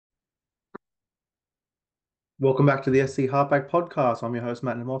Welcome back to the SC Halfback Podcast. I'm your host,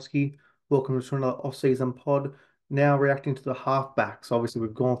 Matt Nemofsky. Welcome to another off-season pod. Now reacting to the halfbacks. Obviously,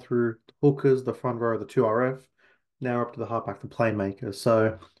 we've gone through the hookers, the front row, the 2RF. Now we're up to the halfback, the playmakers.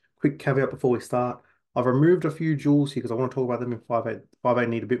 So, quick caveat before we start. I've removed a few duels here because I want to talk about them in 5'8". 5'8"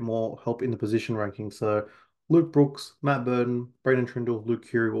 need a bit more help in the position ranking. So, Luke Brooks, Matt Burton, Braden Trindle, Luke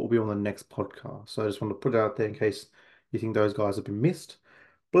Keary will be on the next podcast. So, I just want to put it out there in case you think those guys have been missed.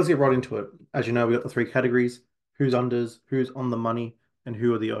 But let's get right into it. As you know, we've got the three categories: who's unders, who's on the money, and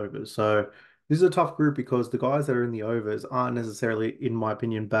who are the overs. So this is a tough group because the guys that are in the overs aren't necessarily, in my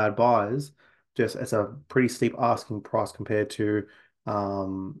opinion, bad buys. Just it's a pretty steep asking price compared to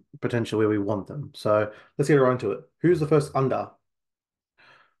potentially where we want them. So let's get right into it. Who's the first under?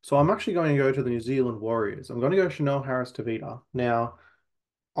 So I'm actually going to go to the New Zealand Warriors. I'm going to go Chanel Harris-Tavita. Now,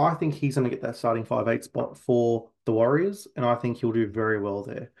 I think he's going to get that starting 5'8" spot for the Warriors, and I think he'll do very well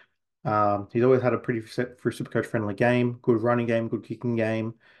there. He's always had a pretty set for Supercoach friendly game, good running game, good kicking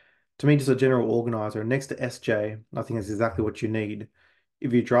game. To me, just a general organizer. Next to SJ, I think that's exactly what you need.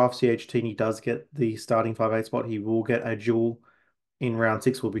 If you draft CHT and he does get the starting 5'8" spot, he will get a duel in round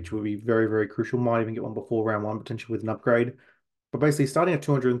six, which will be very, very crucial. Might even get one before round one, potentially with an upgrade. But basically, starting at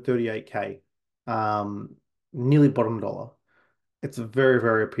 238K, um, nearly bottom dollar. It's very,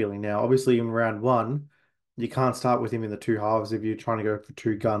 very appealing. Now, obviously, in round one, you can't start with him in the two halves if you're trying to go for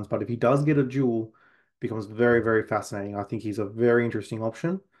two guns. But if he does get a duel, it becomes very, very fascinating. I think he's a very interesting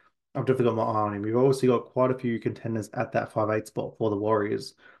option. I've definitely got my eye on him. We've obviously got quite a few contenders at that 5'8" spot for the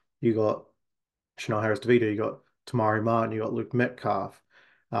Warriors. You got Chanel Harris-Tavita, you got Tamari Martin, you got Luke Metcalf.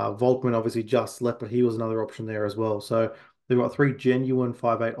 Volkman obviously just left, but he was another option there as well. So they've got three genuine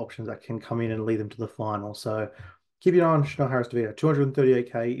 5'8" options that can come in and lead them to the final. So keep your eye on Chanel Harris-Tavita,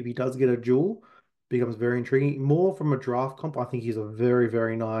 238K. If he does get a duel, becomes very intriguing. More from a draft comp, I think he's a very,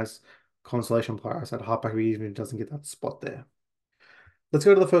 very nice consolation player. I said halfback, even if he doesn't get that spot there. Let's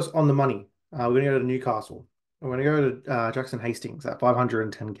go to the first on the money. We're going to go to Newcastle. We're going to go to Jackson Hastings at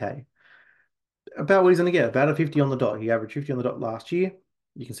 510K. About what he's going to get, about a 50 on the dot. He averaged 50 on the dot last year.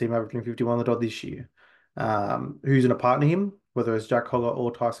 You can see him averaging 51 on the dot this year. Who's going to partner him, whether it's Jack Cogger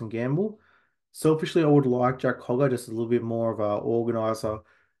or Tyson Gamble? Selfishly, I would like Jack Cogger, just a little bit more of an organizer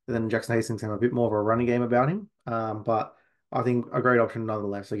than Jackson Hastings, and a bit more of a running game about him. But I think a great option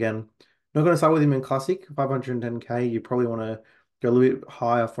nonetheless. Again, not going to start with him in Classic, 510K. You probably want to go a little bit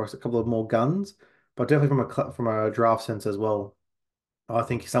higher for a couple of more guns, but definitely from a draft sense as well. I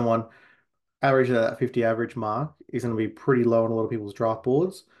think someone average at that 50 average mark is going to be pretty low on a lot of people's draft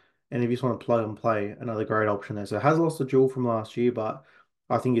boards. And if you just want to plug and play, another great option there. So it has lost a jewel from last year, but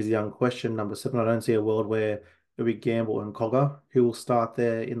I think is young question number seven. I don't see a world where it'll be Gamble and Cogger who will start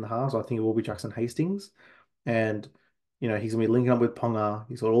there in the halves. I think it will be Jackson Hastings. And, he's going to be linking up with Ponga.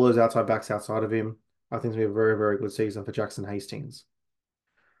 He's got all those outside backs outside of him. I think it's going to be a very, very good season for Jackson Hastings.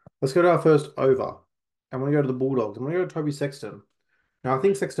 Let's go to our first over. I'm going to go to the Bulldogs. I'm going to go to Toby Sexton. Now, I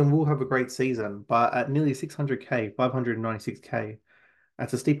think Sexton will have a great season, but at nearly 600K, 596K,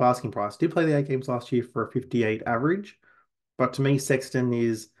 that's a steep asking price. Did play the 8 games last year for a 58 average, but to me, Sexton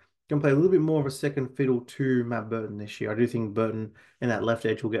is going to play a little bit more of a second fiddle to Matt Burton this year. I do think Burton in that left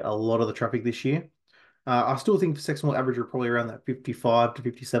edge will get a lot of the traffic this year. I still think Sexton will average probably around that 55 to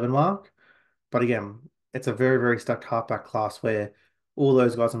 57 mark, but again, it's a very, very stacked halfback class where all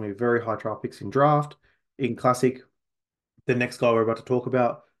those guys are going to be very high trial picks in draft. In Classic, the next guy we're about to talk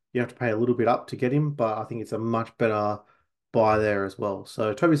about, you have to pay a little bit up to get him, but I think it's a much better buy there as well.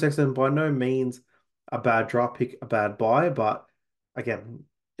 So Toby Sexton, by no means a bad draft pick, a bad buy, but again,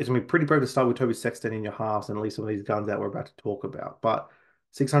 it's gonna be pretty brave to start with Toby Sexton in your halves and at least some of these guns that we're about to talk about. But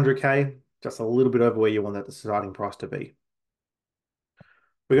 600K, just a little bit over where you want that the starting price to be.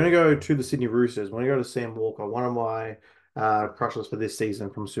 We're going to go to the Sydney Roosters. We're going to go to Sam Walker, one of my crushes for this season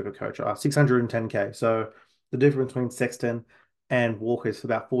from Supercoach, 610K. So the difference between Sexton and Walker is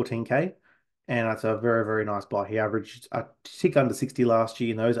about 14K. And that's a very, very nice buy. He averaged a tick under 60 last year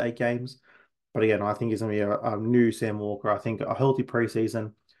in those 8 games. But again, I think he's going to be a new Sam Walker. I think a healthy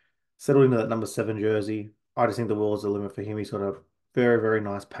preseason, settled into that number 7 jersey. I just think the world's the limit for him. He's got a very, very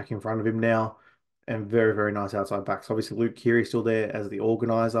nice pack in front of him now and very, very nice outside backs. Obviously, Luke Keary's still there as the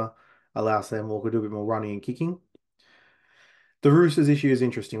organizer, allows Sam Walker to do a bit more running and kicking. The Roosters issue is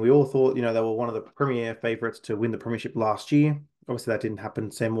interesting. We all thought, they were one of the premier favourites to win the premiership last year. Obviously, that didn't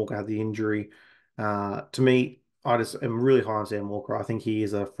happen. Sam Walker had the injury. To me, I just am really high on Sam Walker. I think he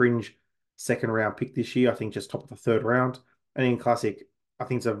is a fringe second round pick this year. I think just top of the third round. And in Classic, I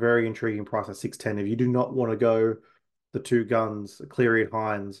think it's a very intriguing price at 610. If you do not want to go the two guns, Cleary and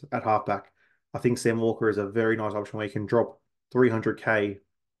Hines at halfback, I think Sam Walker is a very nice option where you can drop 300K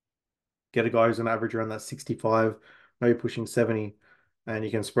Get a guy who's going to average around that 65, maybe pushing 70, and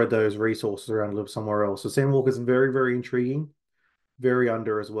you can spread those resources around a little somewhere else. So Sam Walker's very, very intriguing, very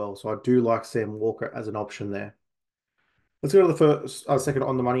under as well. So I do like Sam Walker as an option there. Let's go to the second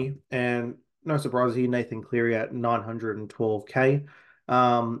on the money, and no surprise here, Nathan Cleary at 912K.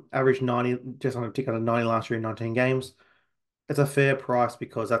 Average 90, just on a tick under 90 last year in 19 games. It's a fair price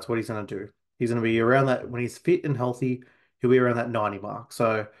because that's what he's going to do. He's going to be around that when he's fit and healthy, he'll be around that 90 mark.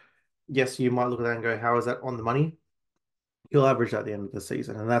 So yes, you might look at that and go, how is that on the money? He'll average at the end of the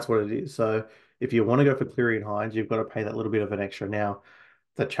season, and that's what it is. So if you want to go for Cleary and Hines, you've got to pay that little bit of an extra. Now,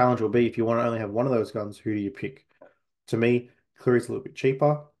 the challenge will be if you want to only have one of those guns, who do you pick? To me, Cleary's a little bit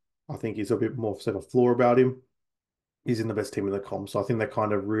cheaper. I think he's a bit more of a floor about him. He's in the best team in the comp, so I think that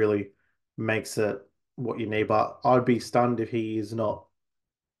kind of really makes it what you need. But I'd be stunned if he is not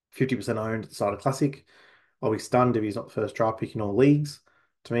 50% owned at the start of Classic. I'll be stunned if he's not the first draft pick in all leagues.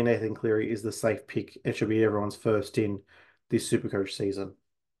 To me, Nathan Cleary is the safe pick. It should be everyone's first in this Supercoach season.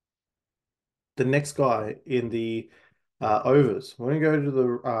 The next guy in the overs, we're going to go to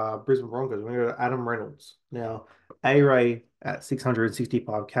the Brisbane Broncos. We're going to go to Adam Reynolds. Now, A-Ray at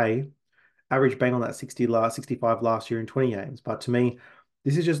 665K, average bang on that 65 last year in 20 games. But to me,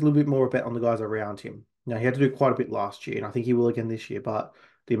 this is just a little bit more a bet on the guys around him. Now, he had to do quite a bit last year, and I think he will again this year. But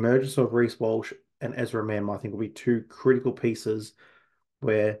the emergence of Reece Walsh and Ezra Mem, I think, will be two critical pieces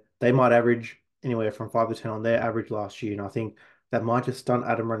where they might average anywhere from 5 to 10 on their average last year. And I think that might just stun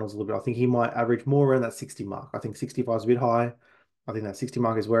Adam Reynolds a little bit. I think he might average more around that 60 mark. I think 65 is a bit high. I think that 60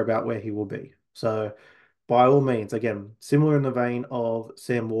 mark is where he will be. So by all means, again, similar in the vein of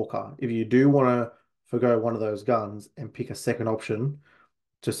Sam Walker, if you do want to forgo one of those guns and pick a second option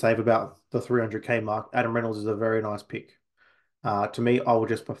to save about the 300K mark, Adam Reynolds is a very nice pick. To me, I would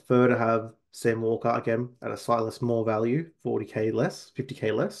just prefer to have Sam Walker again at a slightly more value, 40K less,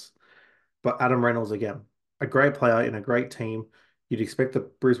 50K less. But Adam Reynolds again, a great player in a great team. You'd expect the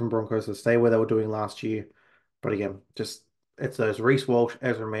Brisbane Broncos to stay where they were doing last year. But again, just it's those Reece Walsh,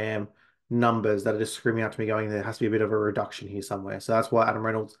 Ezra Mam numbers that are just screaming out to me going, there has to be a bit of a reduction here somewhere. So that's why Adam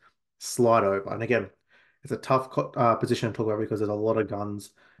Reynolds slide over. And again, it's a tough position to talk about because there's a lot of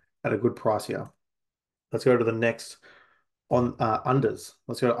guns at a good price here. Let's go to the next on unders.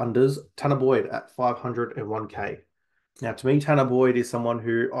 Let's go to unders. Tanner Boyd at 501K. Now, to me, Tanner Boyd is someone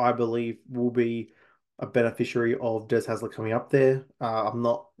who I believe will be a beneficiary of Des Hasler coming up there. I'm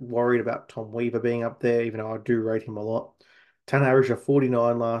not worried about Tom Weaver being up there, even though I do rate him a lot. Tanner averaged a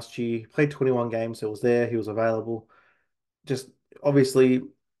 49 last year, played 21 games, so it was there, he was available. Just obviously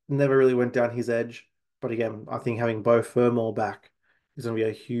never really went down his edge. But again, I think having Bo Fermor back is going to be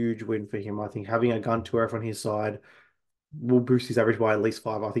a huge win for him. I think having a gun to earth on his side will boost his average by at least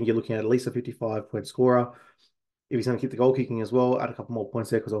 5. I think you're looking at least a 55-point scorer. If he's going to keep the goal kicking as well, add a couple more points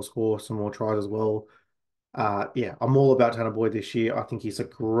there because I'll score some more tries as well. Yeah, I'm all about Tanner Boyd this year. I think he's a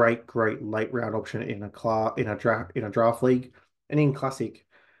great, great late round option in a draft league and in Classic.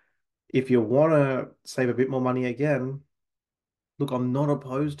 If you want to save a bit more money again, look, I'm not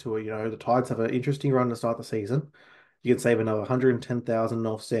opposed to it. You know, the Tides have an interesting run to start the season. You can save another 110,000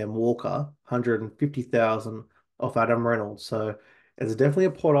 off Sam Walker, 150,000 off Adam Reynolds. So it's definitely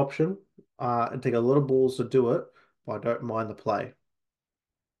a pot option. It'd take a lot of balls to do it, but I don't mind the play.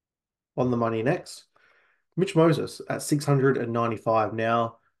 On the money next, Mitch Moses at 695.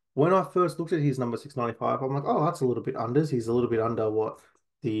 Now, when I first looked at his number 695, I'm like, oh, that's a little bit unders. He's a little bit under what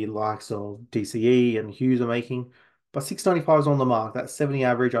the likes of DCE and Hughes are making. But 695 is on the mark. That 70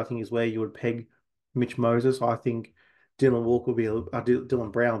 average, I think, is where you would peg Mitch Moses. I think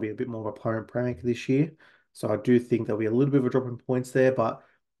Dylan Brown will be a bit more of a playmaker this year. So I do think there'll be a little bit of a drop in points there, but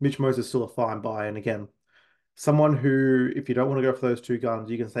Mitch Moses is still a fine buy. And again, someone who, if you don't want to go for those two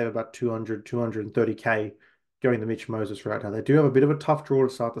guns, you can save about 200, 230K going the Mitch Moses route. Now, they do have a bit of a tough draw to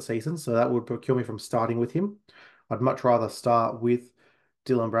start the season, so that would procure me from starting with him. I'd much rather start with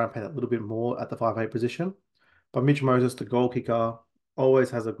Dylan Brown, pay that little bit more at the 5'8" position. But Mitch Moses, the goal kicker,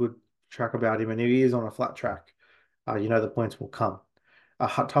 always has a good track about him, and if he is on a flat track, you know the points will come.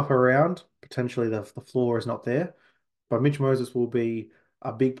 A tougher round, potentially the floor is not there, but Mitch Moses will be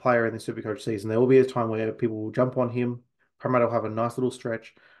a big player in the Supercoach season. There will be a time where people will jump on him. Parramatta will have a nice little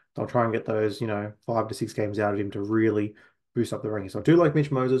stretch. They'll try and get those, 5 to 6 games out of him to really boost up the rankings. So I do like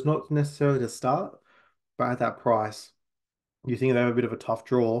Mitch Moses, not necessarily to start, but at that price, you think they have a bit of a tough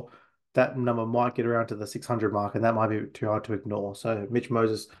draw, that number might get around to the 600 mark, and that might be too hard to ignore. So Mitch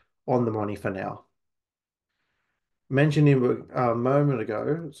Moses on the money for now. Mentioned him a moment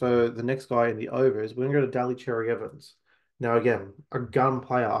ago. So the next guy in the overs, we're going to go to Daly Cherry Evans. Now, again, a gun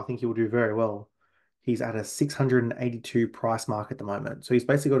player, I think he will do very well. He's at a 682 price mark at the moment. So he's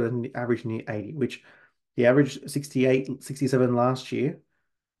basically got an average near 80, which he averaged 68, 67 last year,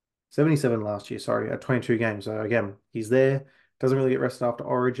 77 last year, sorry, at 22 games. So again, he's there, doesn't really get rested after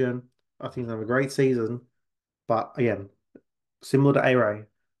Origin. I think he's gonna have a great season. But again, similar to A-Ray,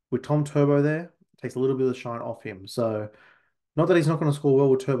 with Tom Turbo there, takes a little bit of the shine off him. So not that he's not going to score well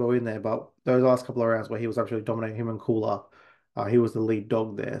with Turbo in there, but those last couple of rounds where he was actually dominating him and Cooler, he was the lead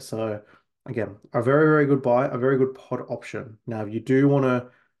dog there. So again, a very, very good buy, a very good pod option. Now, if you do want to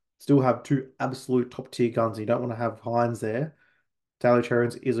still have two absolute top tier guns, you don't want to have Hines there, Taylor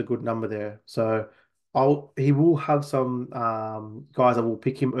Cherens is a good number there. So he will have some guys that will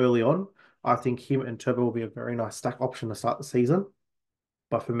pick him early on. I think him and Turbo will be a very nice stack option to start the season.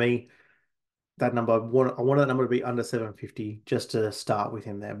 But for me, that number, I want that number to be under 750 just to start with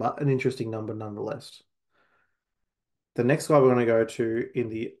him there, but an interesting number nonetheless. The next guy we're going to go to in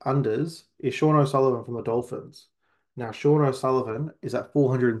the unders is Sean O'Sullivan from the Dolphins. Now, Sean O'Sullivan is at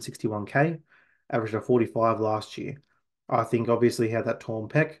 461k, averaged a 45 last year. I think obviously he had that torn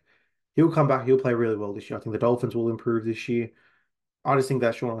pec. He'll come back, he'll play really well this year. I think the Dolphins will improve this year. I just think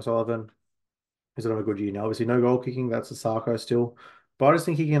that Sean O'Sullivan is another good year now. Obviously, no goal kicking, that's a Sarko still. But I just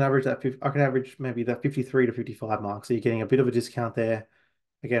think he can average that. I can average maybe that 53 to 55 mark. So you're getting a bit of a discount there.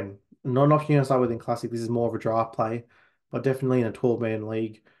 Again, not an option to start with in Classic. This is more of a draft play, but definitely in a 12-man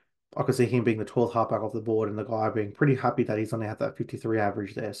league, I could see him being the 12th halfback off the board and the guy being pretty happy that he's only had that 53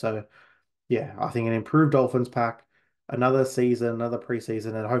 average there. So yeah, I think an improved Dolphins pack, another season, another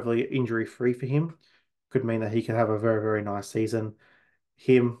preseason, and hopefully injury free for him could mean that he can have a very, very nice season.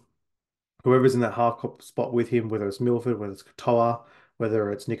 Him, whoever's in that half spot with him, whether it's Milford, whether it's Katoa,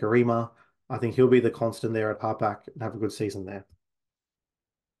 whether it's Nicarima, I think he'll be the constant there at halfback and have a good season there.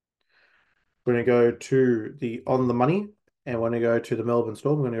 We're going to go to the on the money, and we're going to go to the Melbourne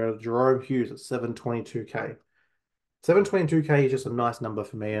Storm. We're going to go to Jerome Hughes at 722k. 722k is just a nice number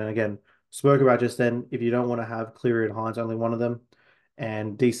for me. And again, spoke about just then, if you don't want to have Cleary and Hines, only one of them,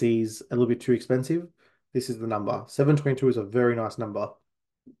 and DC's a little bit too expensive, this is the number. 722 is a very nice number.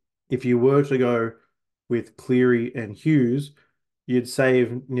 If you were to go with Cleary and Hughes, you'd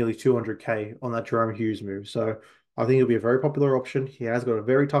save nearly 200k on that Jerome Hughes move. So I think it'll be a very popular option. He has got a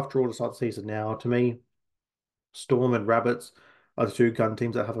very tough draw to start the season now. To me, Storm and Rabbits are the two gun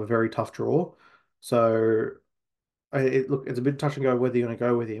teams that have a very tough draw. So look, it's a bit touch and go whether you're going to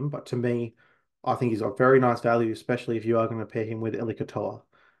go with him, but to me, I think he's got very nice value, especially if you are going to pair him with Eli Katoa.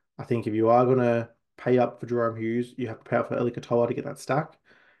 I think if you are going to pay up for Jerome Hughes, you have to pay up for Eli Katoa to get that stack.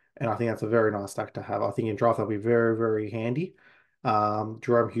 And I think that's a very nice stack to have. I think in draft that'll be very, very handy.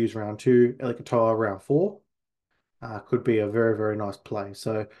 Jerome Hughes round two, Eli Katoa round four could be a very, very nice play.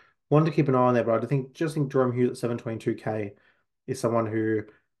 So one to keep an eye on there, but I think Jerome Hughes at 722k is someone who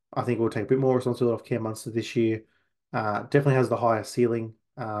I think will take a bit more responsibility off Cam Munster this year. Definitely has the highest ceiling.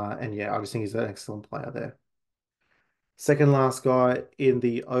 And yeah, I just think he's an excellent player there. Second last guy in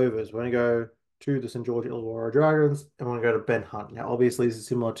the overs. We're going to go to the St. George Illawarra Dragons and we're going to go to Ben Hunt. Now, obviously, this is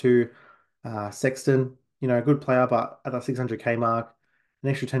similar to Sexton, a good player, but at that 600k mark, an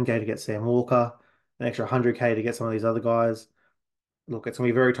extra 10k to get Sam Walker, an extra 100k to get some of these other guys. Look, it's going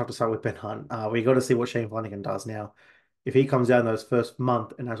to be very tough to start with Ben Hunt. We got to see what Shane Flanagan does now. If he comes down those first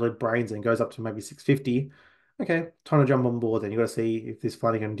month and actually brains and goes up to maybe 650, okay, time to jump on board then. You got to see if this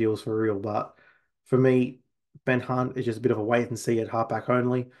Flanagan deals for real. But for me, Ben Hunt is just a bit of a wait and see at halfback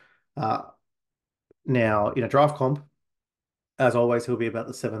only. Uh, Now, in a draft comp, as always, he'll be about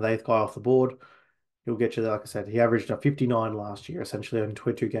the seventh, eighth guy off the board. He'll get you, like I said, he averaged a 59 last year, essentially, in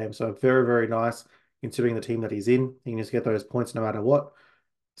 22 games. So very, very nice considering the team that he's in. He can just get those points no matter what.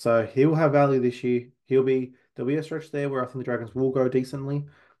 So he'll have value this year. There'll be a stretch there where I think the Dragons will go decently.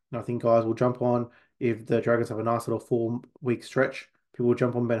 And I think guys will jump on if the Dragons have a nice little 4 week stretch. People will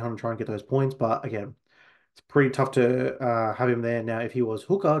jump on Ben Hunt and try and get those points. But again, it's pretty tough to have him there. Now, if he was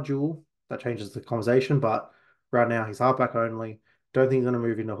hooker dual, that changes the conversation. But right now, he's halfback only. Don't think he's going to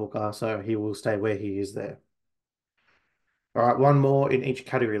move into hooker, so he will stay where he is there. All right, one more in each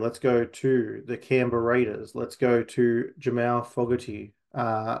category. Let's go to the Canberra Raiders. Let's go to Jamal Fogarty,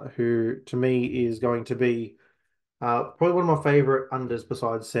 who to me is going to be probably one of my favorite unders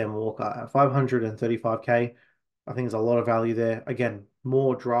besides Sam Walker at 535k. I think there's a lot of value there. Again,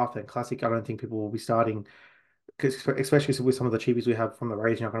 more draft than classic. I don't think people will be starting, especially with some of the cheapies we have from the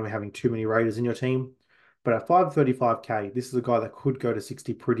Raiders. You're not going to be having too many Raiders in your team. But at 535k, this is a guy that could go to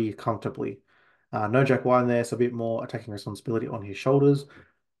 60 pretty comfortably. No Jack White in there, so a bit more attacking responsibility on his shoulders.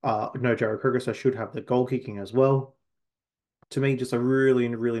 No Jared Kruger, so should have the goal kicking as well. To me, just a really,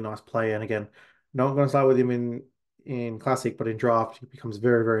 really nice player. And again, not going to start with him in Classic, but in draft, he becomes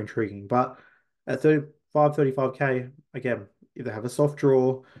very, very intriguing. But At 35, 35K, again, either have a soft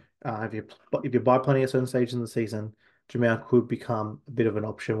draw, if you buy plenty at certain stages in the season, Jamal could become a bit of an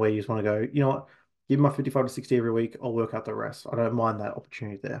option where you just want to go, you know what, give me my 55 to 60 every week, I'll work out the rest. I don't mind that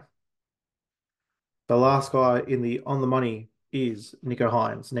opportunity there. The last guy in the on the money is Nico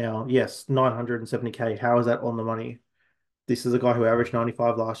Hines. Now, yes, 970K. How is that on the money? This is a guy who averaged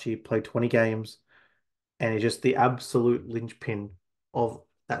 95 last year, played 20 games, and is just the absolute linchpin of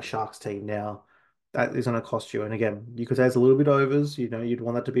that Sharks team. Now, that is going to cost you. And again, you could say it's a little bit overs. You'd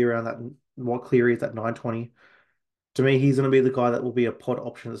want that to be around that, what Cleary is at 920. To me, he's going to be the guy that will be a pod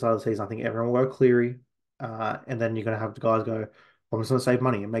option at the start of the season. I think everyone will go Cleary. And then you're going to have the guys go, I'm just going to save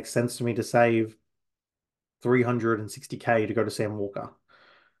money. It makes sense to me to save 360K to go to Sam Walker.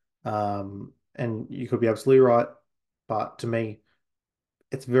 And you could be absolutely right. But to me,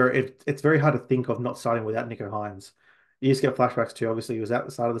 it's very hard to think of not starting without Nico Hines. You just get flashbacks to obviously he was at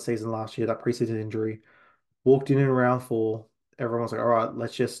the start of the season last year, that preseason injury, walked in round four. Everyone was like, all right,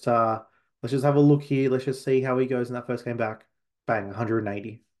 let's just have a look here. Let's just see how he goes in that first game back. Bang,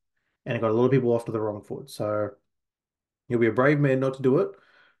 180. And it got a lot of people off to the wrong foot. So you'll be a brave man not to do it.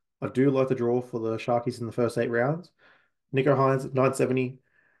 I do like the draw for the Sharkies in the first 8 rounds. Nico Hines at 970.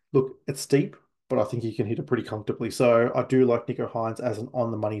 Look, it's steep, but I think he can hit it pretty comfortably. So I do like Nico Hines as an on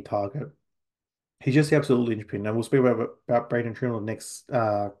the money target. He's just the absolute linchpin, and we'll speak about Braden Trimble next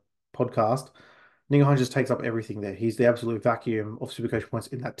podcast. Nico Hines just takes up everything there. He's the absolute vacuum of Supercoach points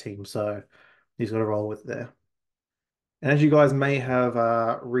in that team, so he's got to roll with it there. And as you guys may have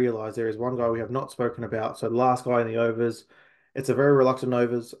realized, there is one guy we have not spoken about. So the last guy in the overs, it's a very reluctant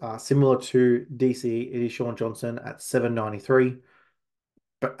overs, similar to DC. It is Sean Johnson at 793,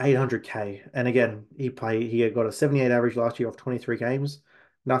 but 800K. And again, he got a 78 average last year off 23 games.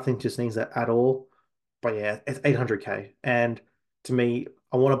 Nothing to sneeze at all. But yeah, it's 800K. And to me,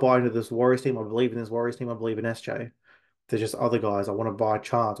 I want to buy into this Warriors team. I believe in this Warriors team. I believe in SJ. There's just other guys. I want to buy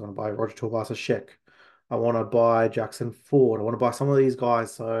Chance. I want to buy Roger Tuivasa-Sheck. I want to buy Jackson Ford. I want to buy some of these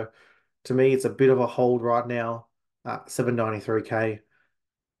guys. So to me, it's a bit of a hold right now at 793K.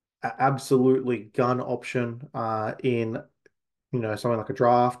 Absolutely gun option in something like a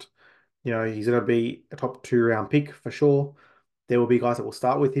draft. He's going to be a top 2 round pick for sure. There will be guys that will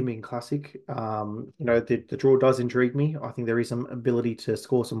start with him in Classic. The draw does intrigue me. I think there is some ability to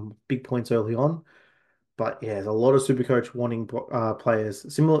score some big points early on. But yeah, there's a lot of Supercoach wanting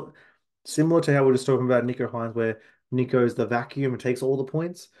players. Similar to how we're just talking about Nico Hines, where Nico's the vacuum and takes all the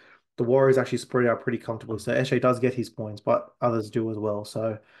points. The Warriors actually spread out pretty comfortably. So SJ does get his points, but others do as well.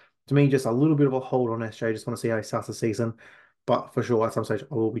 So to me, just a little bit of a hold on SJ. Just want to see how he starts the season. But for sure, at some stage,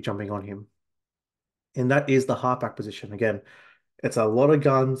 I will be jumping on him. And that is the halfback position. Again, it's a lot of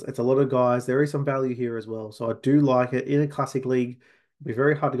guns. It's a lot of guys. There is some value here as well. So I do like it. In a classic league, it'd be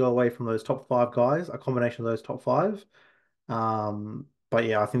very hard to go away from those top five guys, a combination of those top five. But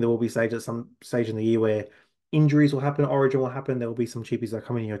yeah, I think there will be stage at some stage in the year where injuries will happen, origin will happen. There will be some cheapies that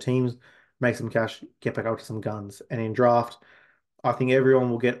come in your teams, make some cash, get back out to some guns. And in draft, I think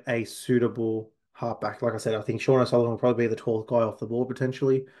everyone will get a suitable halfback. Like I said, I think Sean O'Sullivan will probably be the tallest guy off the board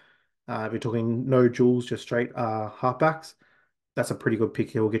potentially. If you're talking no jewels, just straight halfbacks, that's a pretty good pick.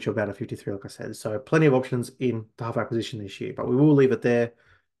 He will get you about a 53, like I said. So plenty of options in the halfback position this year. But we will leave it there.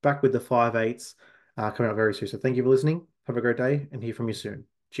 Back with the 5/8 coming up very soon. So thank you for listening. Have a great day and hear from you soon.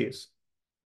 Cheers.